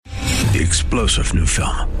The explosive new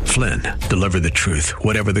film, Flynn, deliver the truth,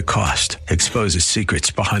 whatever the cost, exposes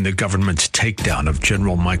secrets behind the government's takedown of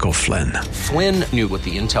General Michael Flynn. Flynn knew what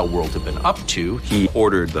the intel world had been up to. He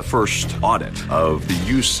ordered the first audit of the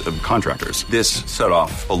use of contractors. This set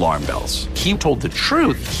off alarm bells. He told the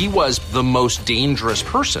truth. He was the most dangerous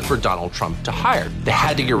person for Donald Trump to hire. They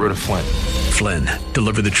had to get rid of Flynn. Flynn,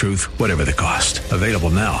 deliver the truth, whatever the cost. Available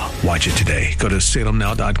now. Watch it today. Go to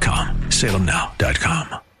salemnow.com.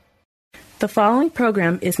 salemnow.com. The following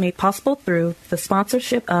program is made possible through the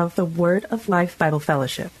sponsorship of the Word of Life Bible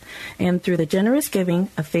Fellowship and through the generous giving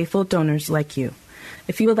of faithful donors like you.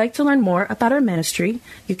 If you would like to learn more about our ministry,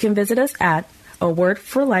 you can visit us at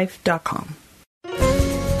awordforlife.com.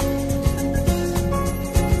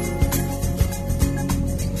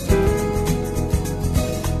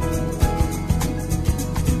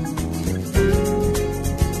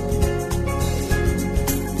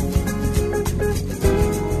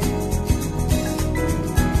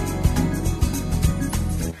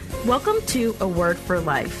 Welcome to A Word for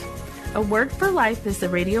Life. A Word for Life is the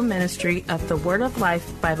radio ministry of the Word of Life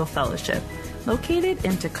Bible Fellowship, located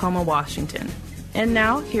in Tacoma, Washington. And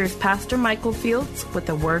now, here's Pastor Michael Fields with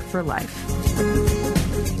A Word for Life.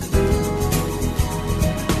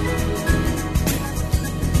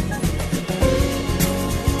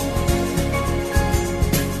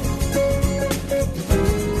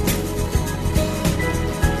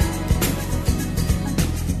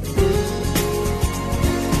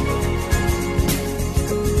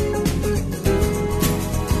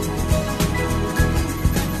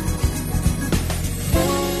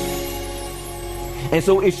 And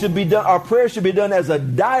so it should be done, our prayer should be done as a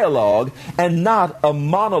dialogue and not a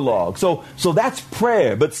monologue. So that's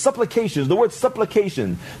prayer, but supplications, the word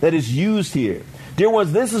supplication that is used here. Dear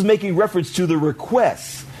ones, this is making reference to the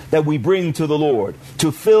requests that we bring to the Lord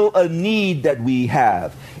to fill a need that we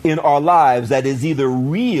have in our lives that is either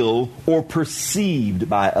real or perceived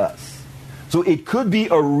by us. So it could be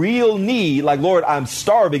a real need, like, Lord, I'm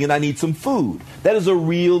starving and I need some food. That is a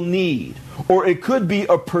real need. Or it could be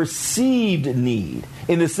a perceived need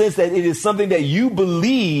in the sense that it is something that you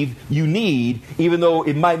believe you need, even though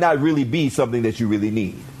it might not really be something that you really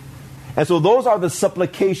need. And so those are the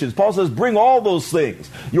supplications. Paul says, bring all those things,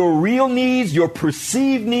 your real needs, your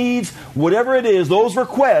perceived needs, whatever it is, those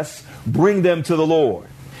requests, bring them to the Lord.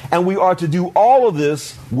 And we are to do all of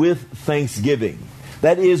this with thanksgiving.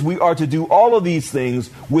 That is, we are to do all of these things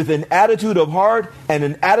with an attitude of heart and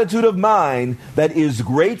an attitude of mind that is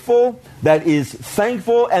grateful, that is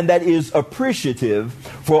thankful, and that is appreciative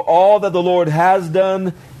for all that the Lord has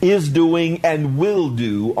done, is doing, and will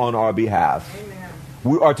do on our behalf. Amen.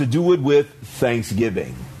 We are to do it with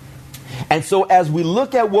thanksgiving. And so as we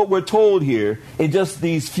look at what we're told here in just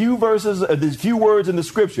these few verses, these few words in the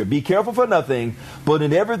scripture, be careful for nothing, but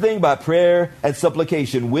in everything by prayer and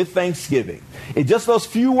supplication with thanksgiving. In just those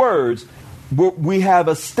few words, what we have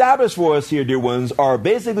established for us here, dear ones, are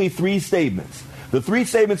basically three statements. The three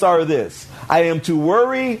statements are this: I am to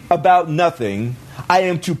worry about nothing, I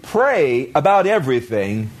am to pray about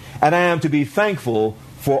everything, and I am to be thankful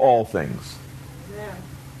for all things. Yeah.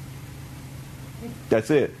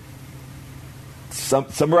 That's it.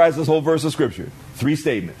 Summarize this whole verse of scripture. Three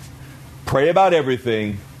statements. Pray about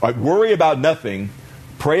everything, or worry about nothing,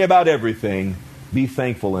 pray about everything, be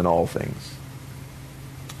thankful in all things.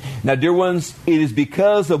 Now, dear ones, it is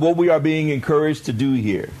because of what we are being encouraged to do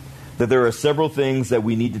here that there are several things that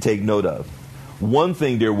we need to take note of. One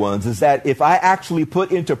thing, dear ones, is that if I actually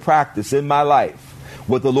put into practice in my life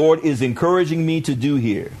what the Lord is encouraging me to do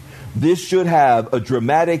here, this should have a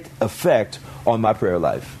dramatic effect on my prayer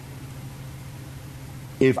life.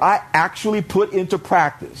 If I actually put into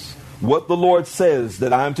practice what the Lord says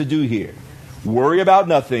that I'm to do here, worry about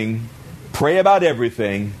nothing, pray about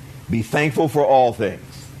everything, be thankful for all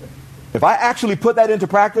things. If I actually put that into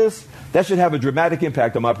practice, that should have a dramatic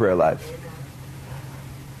impact on my prayer life.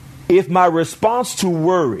 If my response to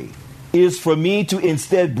worry is for me to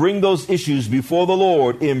instead bring those issues before the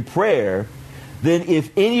Lord in prayer, then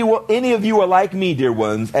if any of you are like me, dear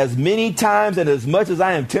ones, as many times and as much as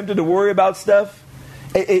I am tempted to worry about stuff,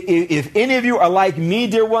 if any of you are like me,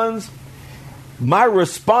 dear ones, my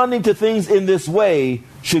responding to things in this way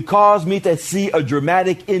should cause me to see a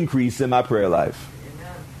dramatic increase in my prayer life.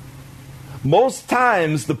 Amen. Most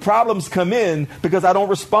times the problems come in because I don't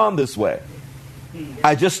respond this way.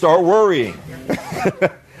 I just start worrying.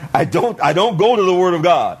 I don't go to the Word of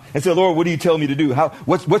God and say, Lord, what do you tell me to do?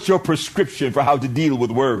 What's your prescription for how to deal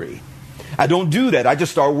with worry? I don't do that. I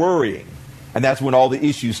just start worrying. And that's when all the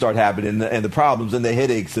issues start happening, and the problems and the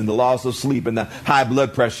headaches and the loss of sleep and the high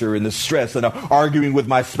blood pressure and the stress and the arguing with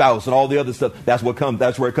my spouse and all the other stuff. That's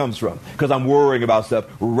where it comes from. Because I'm worrying about stuff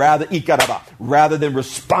rather than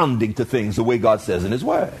responding to things the way God says in His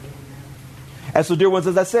Word. And so, dear ones,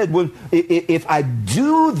 as I said, if I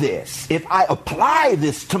do this, if I apply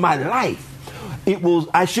this to my life,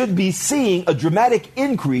 I should be seeing a dramatic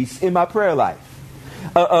increase in my prayer life.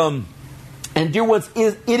 And dear ones,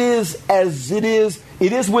 it is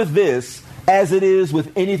with this as it is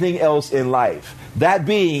with anything else in life. That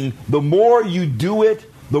being, the more you do it,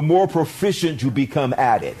 the more proficient you become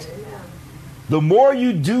at it. The more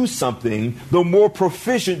you do something, the more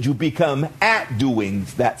proficient you become at doing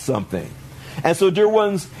that something. And so, dear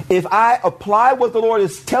ones, if I apply what the Lord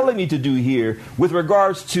is telling me to do here with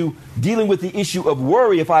regards to dealing with the issue of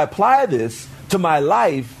worry, if I apply this to my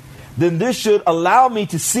life, then this should allow me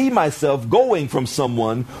to see myself going from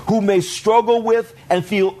someone who may struggle with and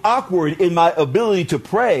feel awkward in my ability to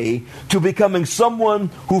pray to becoming someone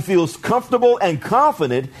who feels comfortable and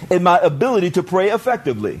confident in my ability to pray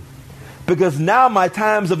effectively. Because now my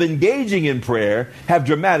times of engaging in prayer have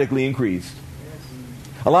dramatically increased.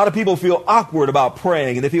 A lot of people feel awkward about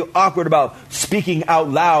praying, and they feel awkward about speaking out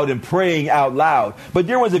loud and praying out loud. But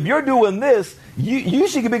dear ones, if you're doing this, you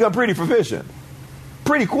should become pretty proficient,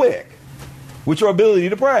 pretty quick, with your ability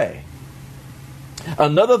to pray.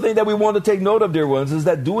 Another thing that we want to take note of, dear ones, is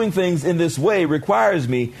that doing things in this way requires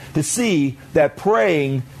me to see that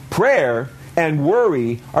prayer and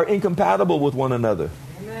worry are incompatible with one another.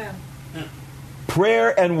 Amen.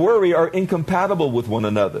 Prayer and worry are incompatible with one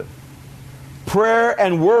another. Prayer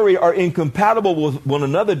and worry are incompatible with one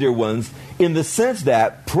another, dear ones, in the sense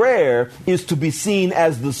that prayer is to be seen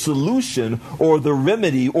as the solution or the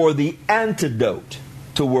remedy or the antidote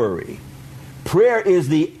to worry. Prayer is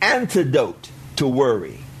the antidote to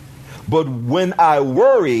worry. But when I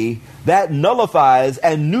worry, that nullifies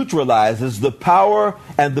and neutralizes the power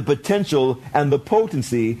and the potential and the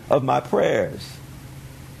potency of my prayers.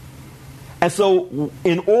 And so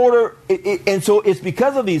it's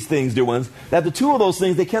because of these things, dear ones, that the two of those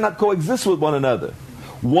things, they cannot coexist with one another.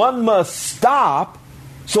 One must stop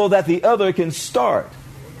so that the other can start.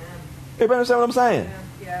 Everybody understand what I'm saying?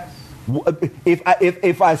 Yes.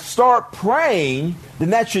 If I start praying, then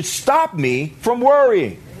that should stop me from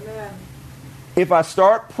worrying. Amen. If I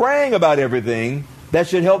start praying about everything, that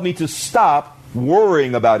should help me to stop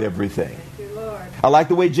worrying about everything. I like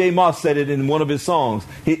the way Jay Moss said it in one of his songs.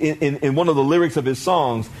 In one of the lyrics of his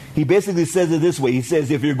songs, he basically says it this way. He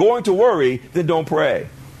says, if you're going to worry, then don't pray.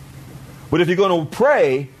 But if you're going to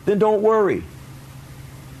pray, then don't worry.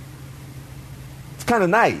 It's kind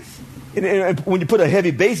of nice. And when you put a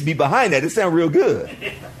heavy bass beat behind that, it sounds real good.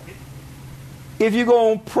 If you're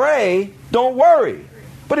going to pray, don't worry.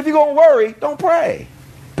 But if you're going to worry, don't pray.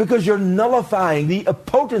 Because you're nullifying the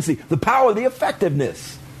potency, the power, the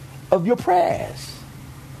effectiveness of your prayers.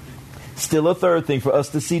 Still, a third thing for us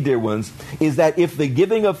to see, dear ones, is that if the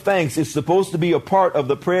giving of thanks is supposed to be a part of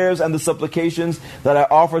the prayers and the supplications that I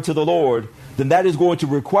offer to the Lord, then that is going to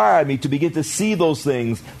require me to begin to see those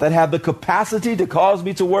things that have the capacity to cause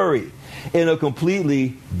me to worry in a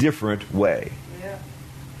completely different way. Yeah.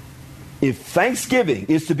 If thanksgiving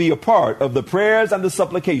is to be a part of the prayers and the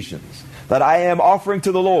supplications that I am offering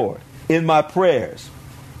to the Lord in my prayers,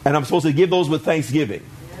 and I'm supposed to give those with thanksgiving,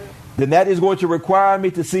 then that is going to require me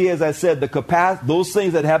to see, as I said, those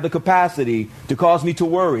things that have the capacity to cause me to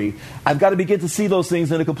worry. I've got to begin to see those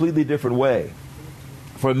things in a completely different way.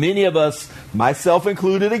 For many of us, myself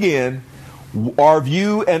included again, our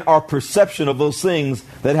view and our perception of those things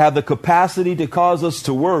that have the capacity to cause us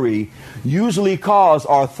to worry usually cause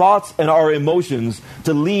our thoughts and our emotions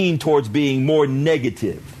to lean towards being more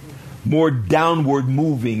negative, more downward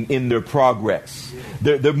moving in their progress.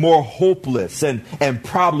 They're more hopeless and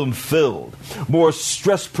problem-filled, more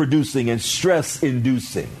stress-producing and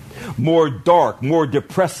stress-inducing, more dark, more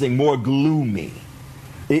depressing, more gloomy.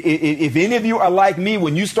 If any of you are like me,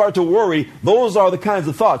 when you start to worry, those are the kinds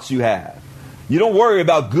of thoughts you have. You don't worry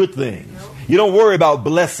about good things. You don't worry about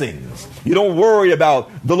blessings. You don't worry about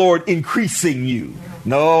the Lord increasing you.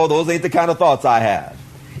 No, those ain't the kind of thoughts I have.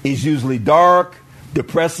 It's usually dark,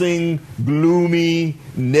 depressing, gloomy,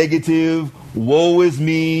 negative, woe is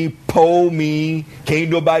me, po me,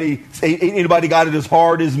 ain't anybody got it as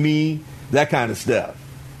hard as me, that kind of stuff.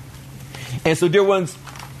 And so, dear ones,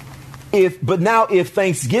 if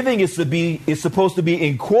Thanksgiving is supposed to be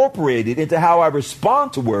incorporated into how I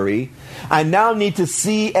respond to worry, I now need to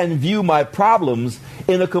see and view my problems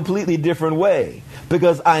in a completely different way,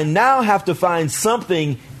 because I now have to find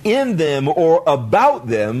something in them or about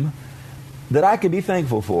them that I can be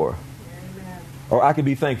thankful for. or I can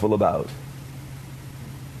be thankful about?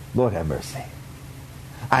 Lord have mercy.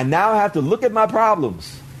 I now have to look at my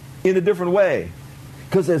problems in a different way,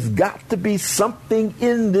 because there's got to be something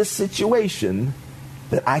in this situation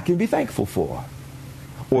that I can be thankful for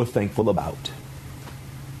or thankful about.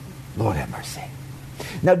 Lord have mercy.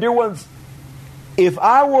 Now, dear ones, if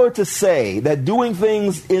I were to say that doing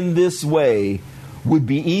things in this way would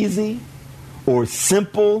be easy or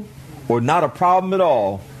simple or not a problem at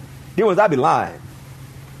all, dear ones, I'd be lying.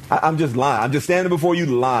 I'm just lying. I'm just standing before you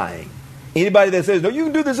lying. Anybody that says, no, you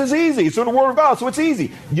can do this, it's easy. It's in the Word of God, so it's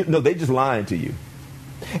easy. No, they're just lying to you.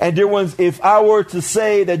 And dear ones, if I were to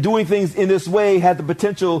say that doing things in this way had the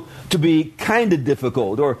potential to be kind of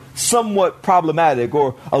difficult or somewhat problematic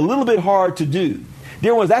or a little bit hard to do,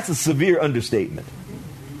 dear ones, that's a severe understatement.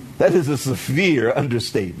 That is a severe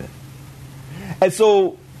understatement. And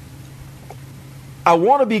so I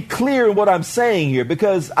want to be clear in what I'm saying here,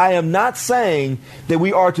 because I am not saying that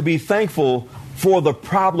we are to be thankful for the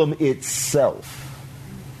problem itself.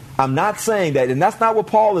 I'm not saying that, and that's not what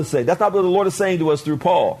Paul is saying. That's not what the Lord is saying to us through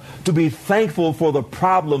Paul, to be thankful for the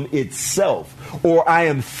problem itself, or I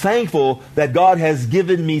am thankful that God has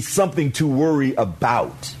given me something to worry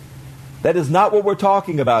about. That is not what we're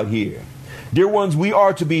talking about here. Dear ones, what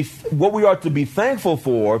we are to be thankful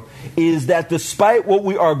for is that despite what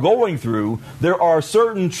we are going through, there are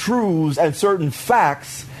certain truths and certain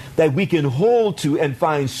facts that we can hold to and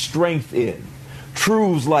find strength in.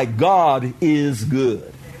 Truths like God is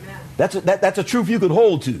good. That's a truth you can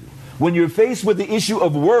hold to. When you're faced with the issue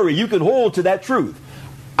of worry, you can hold to that truth.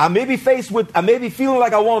 I may be feeling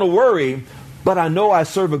like I want to worry, but I know I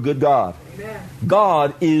serve a good God. Amen.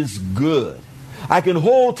 God is good. I can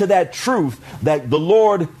hold to that truth that the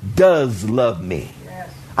Lord does love me.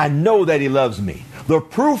 Yes. I know that He loves me. The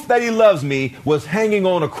proof that He loves me was hanging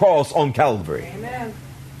on a cross on Calvary. Amen.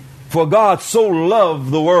 For God so loved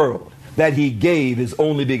the world that He gave His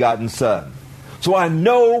only begotten Son. So I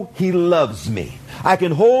know He loves me. I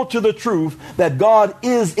can hold to the truth that God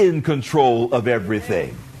is in control of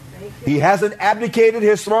everything. He hasn't abdicated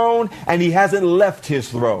His throne, and He hasn't left His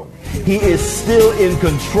throne. He is still in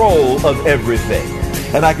control of everything.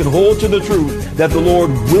 And I can hold to the truth that the Lord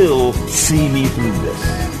will see me through this.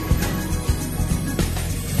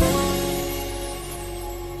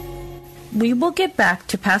 We will get back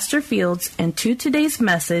to Pastor Fields and to today's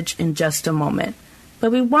message in just a moment.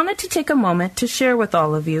 But we wanted to take a moment to share with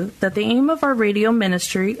all of you that the aim of our radio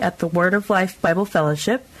ministry at the Word of Life Bible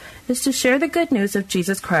Fellowship is to share the good news of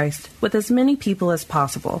Jesus Christ with as many people as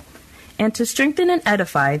possible, and to strengthen and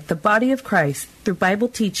edify the body of Christ through Bible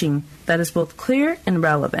teaching that is both clear and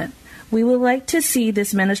relevant. We would like to see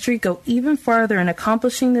this ministry go even farther in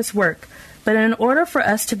accomplishing this work, but in order for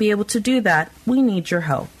us to be able to do that, we need your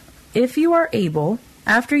help. If you are able,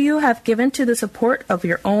 after you have given to the support of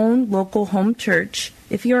your own local home church,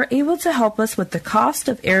 if you are able to help us with the cost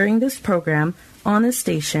of airing this program on this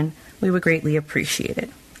station, we would greatly appreciate it.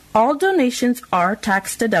 All donations are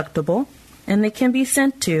tax deductible, and they can be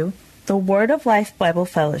sent to the Word of Life Bible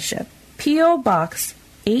Fellowship, P.O. Box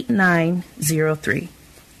 8903,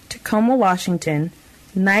 Tacoma, Washington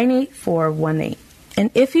 98418. And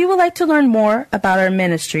if you would like to learn more about our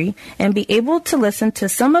ministry and be able to listen to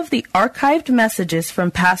some of the archived messages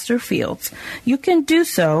from Pastor Fields, you can do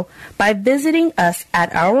so by visiting us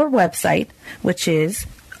at our website, which is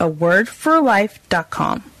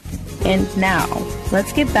awordforlife.com. And now,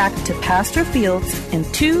 let's get back to Pastor Fields and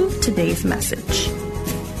to today's message.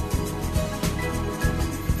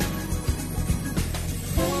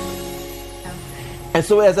 And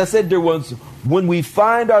so, as I said, dear ones, when we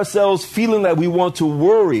find ourselves feeling that we want to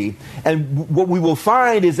worry, and what we will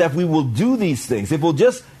find is that we will do these things. If we'll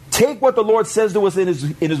just take what the Lord says to us in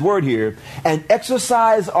His Word here and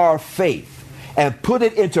exercise our faith and put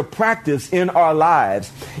it into practice in our lives,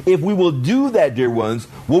 if we will do that, dear ones,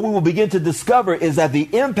 what we will begin to discover is that the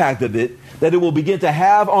impact of it, that it will begin to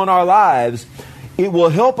have on our lives, it will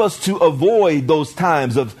help us to avoid those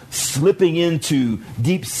times of slipping into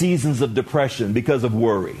deep seasons of depression because of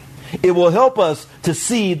worry. It will help us to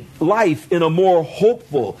see life in a more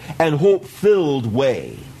hopeful and hope-filled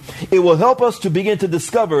way. It will help us to begin to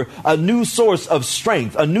discover a new source of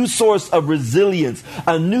strength, a new source of resilience,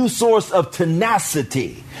 a new source of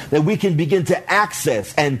tenacity that we can begin to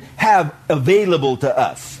access and have available to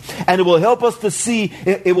us. And it will help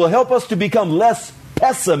us to become less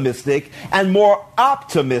pessimistic and more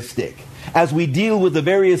optimistic as we deal with the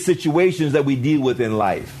various situations that we deal with in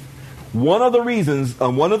life. One of the reasons,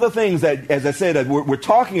 one of the things that, as I said, that we're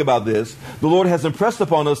talking about this, the Lord has impressed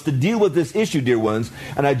upon us to deal with this issue, dear ones.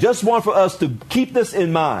 And I just want for us to keep this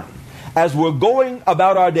in mind. as we're going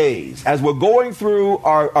about our days, as we're going through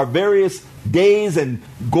our various days and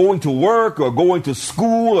going to work or going to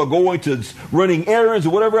school or going to running errands or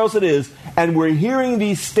whatever else it is, and we're hearing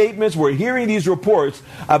these statements, we're hearing these reports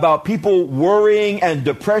about people worrying and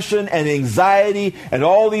depression and anxiety and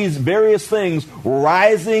all these various things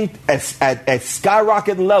rising at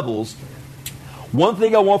skyrocket levels, one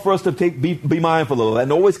thing I want for us to be mindful of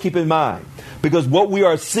and always keep in mind, because what we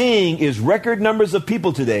are seeing is record numbers of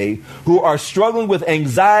people today who are struggling with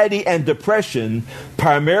anxiety and depression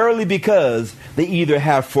primarily because they either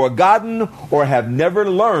have forgotten or have never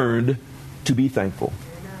learned to be thankful.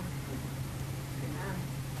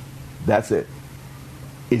 That's it.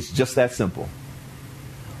 It's just that simple.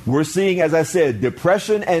 We're seeing, as I said,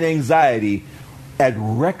 depression and anxiety at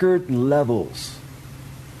record levels.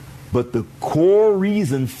 But the core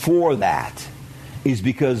reason for that is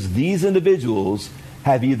because these individuals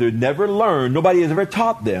have either never learned, nobody has ever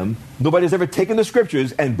taught them, nobody has ever taken the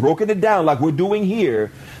scriptures and broken it down like we're doing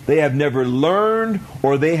here. They have never learned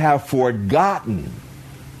or they have forgotten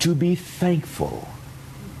to be thankful.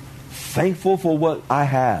 Thankful for what I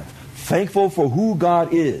have. Thankful for who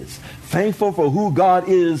God is. Thankful for who God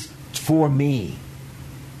is for me.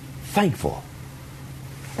 Thankful.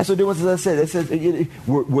 And so, as I said, it says,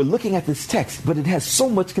 we're looking at this text, but it has so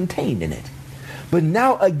much contained in it. But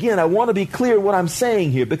now, again, I want to be clear what I'm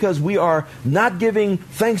saying here, because we are not giving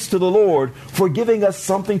thanks to the Lord for giving us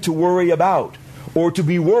something to worry about or to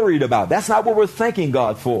be worried about. That's not what we're thanking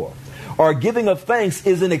God for. Our giving of thanks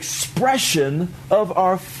is an expression of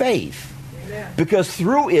our faith. Amen. Because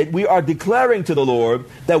through it, we are declaring to the Lord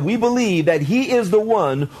that we believe that He is the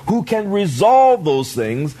one who can resolve those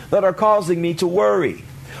things that are causing me to worry.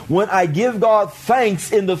 When I give God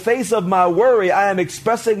thanks in the face of my worry, I am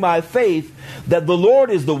expressing my faith that the Lord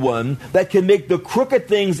is the one that can make the crooked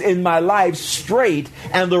things in my life straight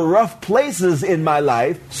and the rough places in my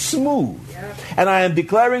life smooth. Yeah. And I am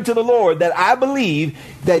declaring to the Lord that I believe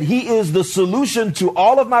that He is the solution to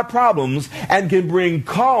all of my problems and can bring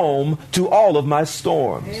calm to all of my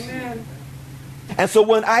storms. Amen. And so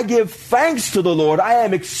when I give thanks to the Lord, I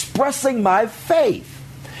am expressing my faith.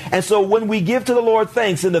 And so when we give to the Lord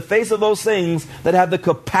thanks in the face of those things that have the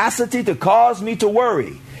capacity to cause me to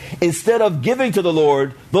worry, instead of giving to the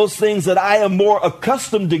Lord those things that I am more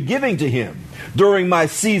accustomed to giving to Him during my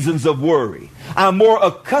seasons of worry, I'm more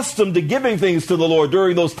accustomed to giving things to the Lord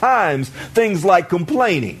during those times, things like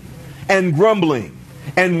complaining and grumbling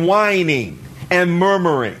and whining and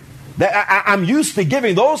murmuring. I'm used to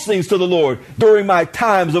giving those things to the Lord during my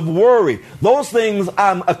times of worry. Those things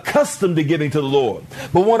I'm accustomed to giving to the Lord.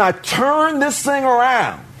 But when I turn this thing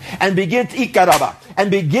around and begin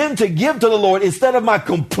to give to the Lord, instead of my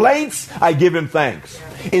complaints, I give Him thanks.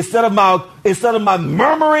 Instead of my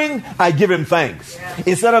murmuring, I give Him thanks.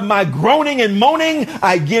 Instead of my groaning and moaning,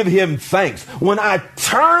 I give Him thanks. When I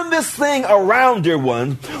turn this thing around, dear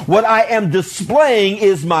ones, what I am displaying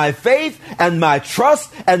is my faith and my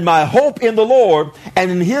trust and my hope in the Lord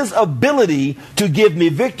and in His ability to give me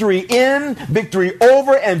victory in, victory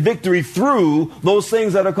over, and victory through those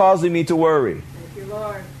things that are causing me to worry. Thank you,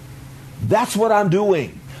 Lord. That's what I'm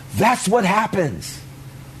doing. That's what happens.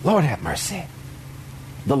 Lord have mercy.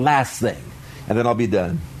 The last thing, and then I'll be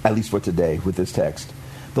done, at least for today, with this text.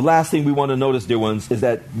 The last thing we want to notice, dear ones, is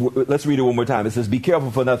that, let's read it one more time. It says, be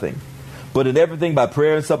careful for nothing, but in everything by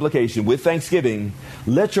prayer and supplication, with thanksgiving,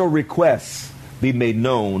 let your requests be made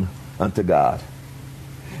known unto God.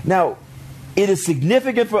 Now, it is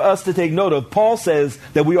significant for us to take note of. Paul says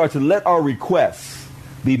that we are to let our requests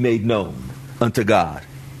be made known unto God.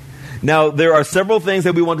 Now, there are several things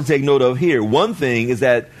that we want to take note of here. One thing is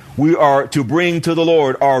that we are to bring to the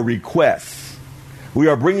Lord our requests. We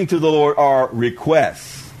are bringing to the Lord our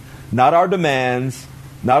requests, not our demands,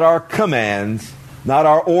 not our commands, not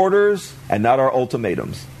our orders, and not our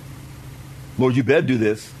ultimatums. Lord, you better do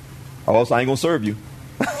this, or else I ain't going to serve you.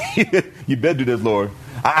 You better do this, Lord.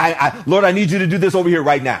 Lord, I need you to do this over here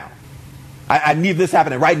right now. I need this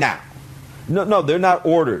happening right now. No, they're not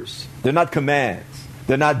orders. They're not commands.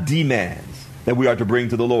 They're not demands that we are to bring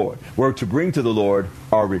to the Lord. We're to bring to the Lord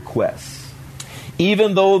our requests.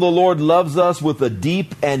 Even though the Lord loves us with a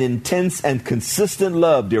deep and intense and consistent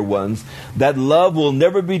love, dear ones, that love will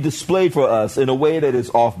never be displayed for us in a way that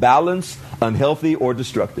is off balance, unhealthy, or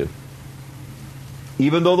destructive.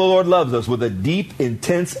 Even though the Lord loves us with a deep,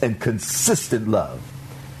 intense, and consistent love,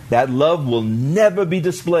 that love will never be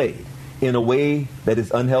displayed in a way that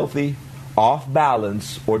is unhealthy, off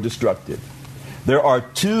balance, or destructive. There are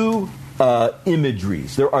two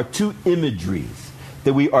imageries. There are two imageries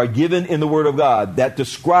that we are given in the Word of God that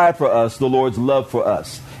describe for us the Lord's love for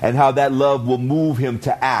us and how that love will move him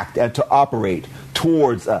to act and to operate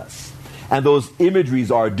towards us. And those imageries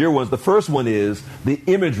are, dear ones, the first one is the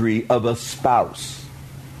imagery of a spouse.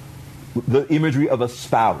 The imagery of a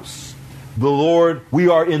spouse. The Lord, we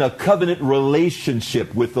are in a covenant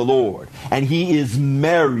relationship with the Lord, and he is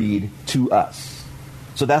married to us.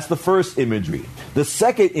 So that's the first imagery. The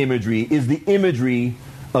second imagery is the imagery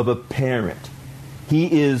of a parent.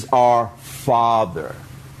 He is our father.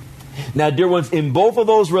 Now, dear ones, in both of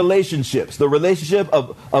those relationships, the relationship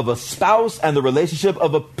of a spouse and the relationship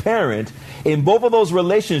of a parent, in both of those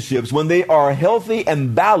relationships, when they are healthy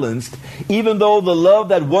and balanced, even though the love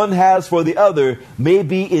that one has for the other may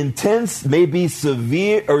be intense, may be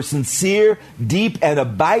severe or sincere, deep and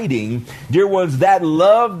abiding, dear ones, that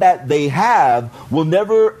love that they have will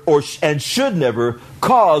never and should never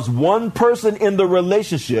cause one person in the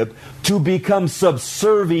relationship to become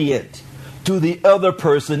subservient to the other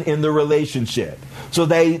person in the relationship. So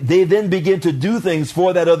they then begin to do things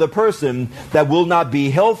for that other person that will not be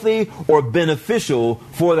healthy or beneficial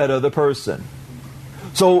for that other person.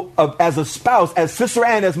 So as a spouse, as Sister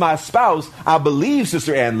Ann is my spouse, I believe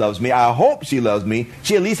Sister Ann loves me. I hope she loves me.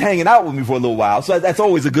 She at least hanging out with me for a little while. So that's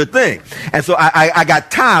always a good thing. And so I got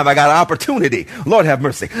time. I got an opportunity. Lord have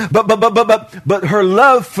mercy. But her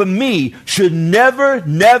love for me should never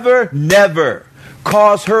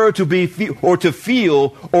cause her to be or to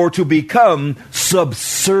feel or to become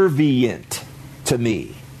subservient to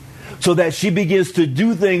me, so that she begins to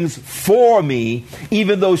do things for me,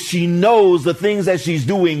 even though she knows the things that she's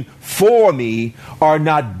doing for me are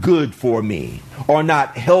not good for me, or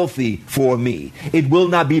not healthy for me. It will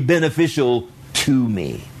not be beneficial to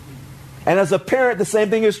me. And as a parent, the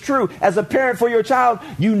same thing is true. As a parent for your child,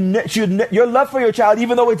 your love for your child,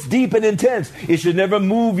 even though it's deep and intense, it should never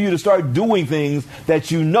move you to start doing things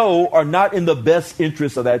that you know are not in the best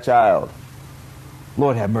interest of that child.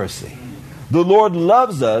 Lord have mercy. The Lord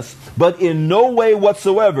loves us, but in no way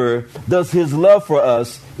whatsoever does his love for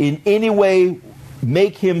us in any way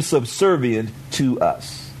make him subservient to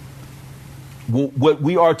us. What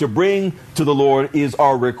we are to bring to the Lord is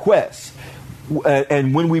our requests.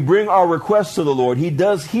 And when we bring our requests to the Lord, he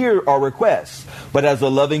does hear our requests. But as a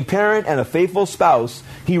loving parent and a faithful spouse,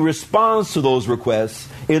 he responds to those requests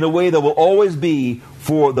in a way that will always be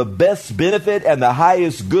for the best benefit and the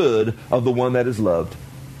highest good of the one that is loved.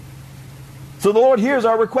 So the Lord hears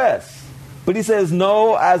our requests. But he says,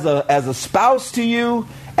 no, as a spouse to you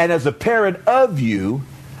and as a parent of you,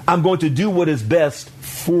 I'm going to do what is best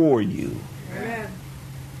for you. Amen.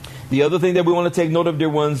 The other thing that we want to take note of, dear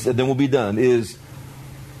ones, and then we'll be done, is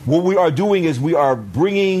what we are doing is we are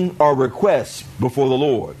bringing our requests before the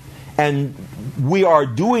Lord. And we are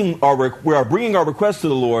bringing our requests to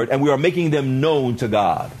the Lord, and we are making them known to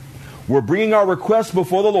God. We're bringing our requests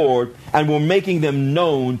before the Lord, and we're making them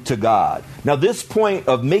known to God. Now, this point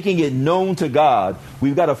of making it known to God,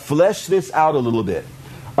 we've got to flesh this out a little bit,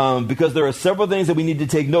 because there are several things that we need to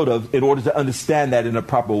take note of in order to understand that in a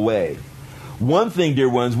proper way. One thing, dear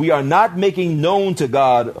ones, we are not making known to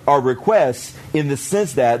God our requests in the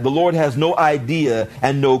sense that the Lord has no idea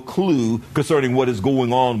and no clue concerning what is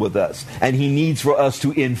going on with us. And he needs for us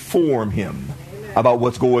to inform him about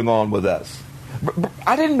what's going on with us.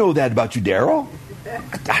 I didn't know that about you, Daryl.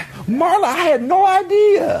 Marla, I had no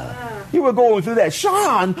idea. You were going through that.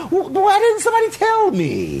 Sean, why didn't somebody tell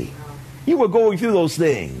me? You were going through those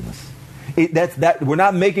things. We're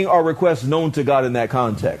not making our requests known to God in that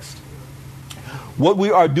context. What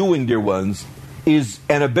we are doing, dear ones, is,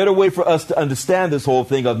 and a better way for us to understand this whole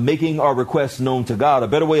thing of making our requests known to God, a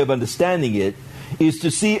better way of understanding it is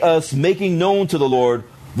to see us making known to the Lord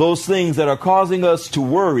those things that are causing us to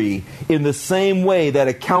worry in the same way that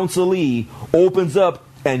a counselee opens up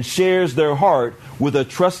and shares their heart with a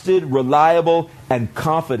trusted, reliable, and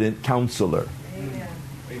confident counselor. Amen.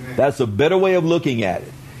 That's a better way of looking at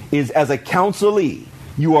it, is as a counselee,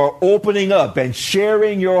 you are opening up and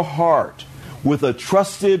sharing your heart with a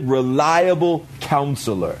trusted, reliable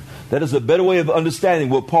counselor. That is a better way of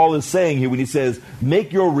understanding what Paul is saying here when he says,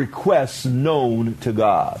 make your requests known to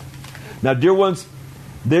God. Now, dear ones,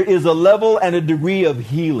 there is a level and a degree of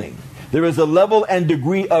healing. There is a level and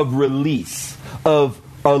degree of release, of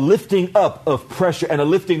a lifting up of pressure and a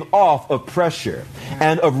lifting off of pressure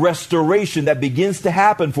and of restoration that begins to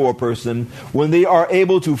happen for a person when they are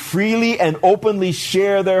able to freely and openly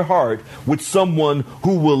share their heart with someone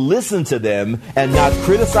who will listen to them and not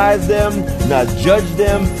criticize them, not judge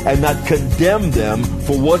them, and not condemn them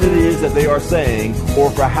for what it is that they are saying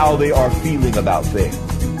or for how they are feeling about things.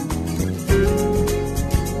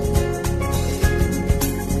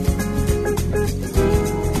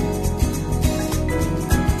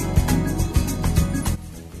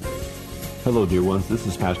 Hello, dear ones. This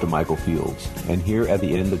is Pastor Michael Fields, and here at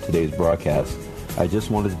the end of today's broadcast, I just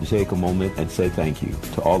wanted to take a moment and say thank you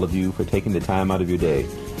to all of you for taking the time out of your day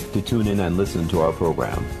to tune in and listen to our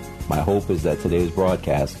program. My hope is that today's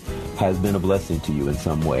broadcast has been a blessing to you in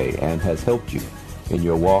some way and has helped you in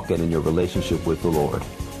your walk and in your relationship with the Lord.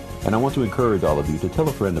 And I want to encourage all of you to tell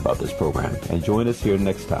a friend about this program and join us here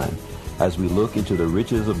next time as we look into the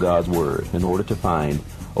riches of God's Word in order to find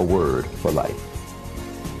a word for life.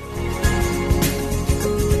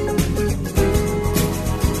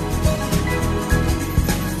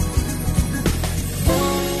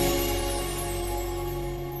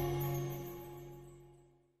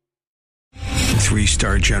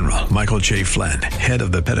 Three-star General Michael J. Flynn, head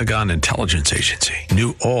of the Pentagon Intelligence Agency,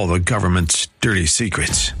 knew all the government's dirty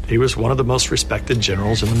secrets. He was one of the most respected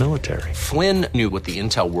generals in the military. Flynn knew what the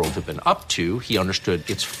intel world had been up to. He understood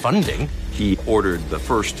its funding. He ordered the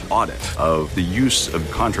first audit of the use of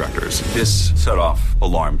contractors. This set off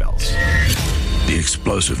alarm bells. The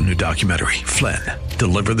explosive new documentary, Flynn,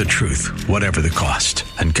 Deliver the Truth, Whatever the Cost,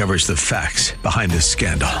 uncovers the facts behind this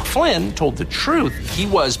scandal. Flynn told the truth. He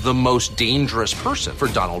was the most dangerous person for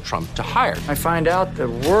Donald Trump to hire. I find out the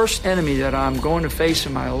worst enemy that I'm going to face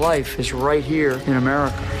in my life is right here in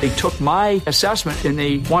America. They took my assessment and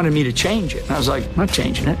they wanted me to change it. And I was like, I'm not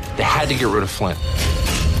changing it. They had to get rid of Flynn.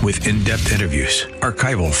 With in-depth interviews,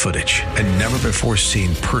 archival footage, and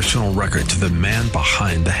never-before-seen personal records of the man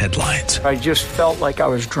behind the headlines. I just felt like I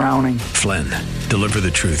was drowning. Flynn, Deliver the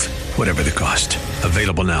Truth, Whatever the Cost.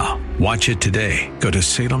 Available now. Watch it today. Go to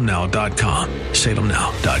salemnow.com.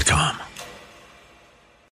 salemnow.com.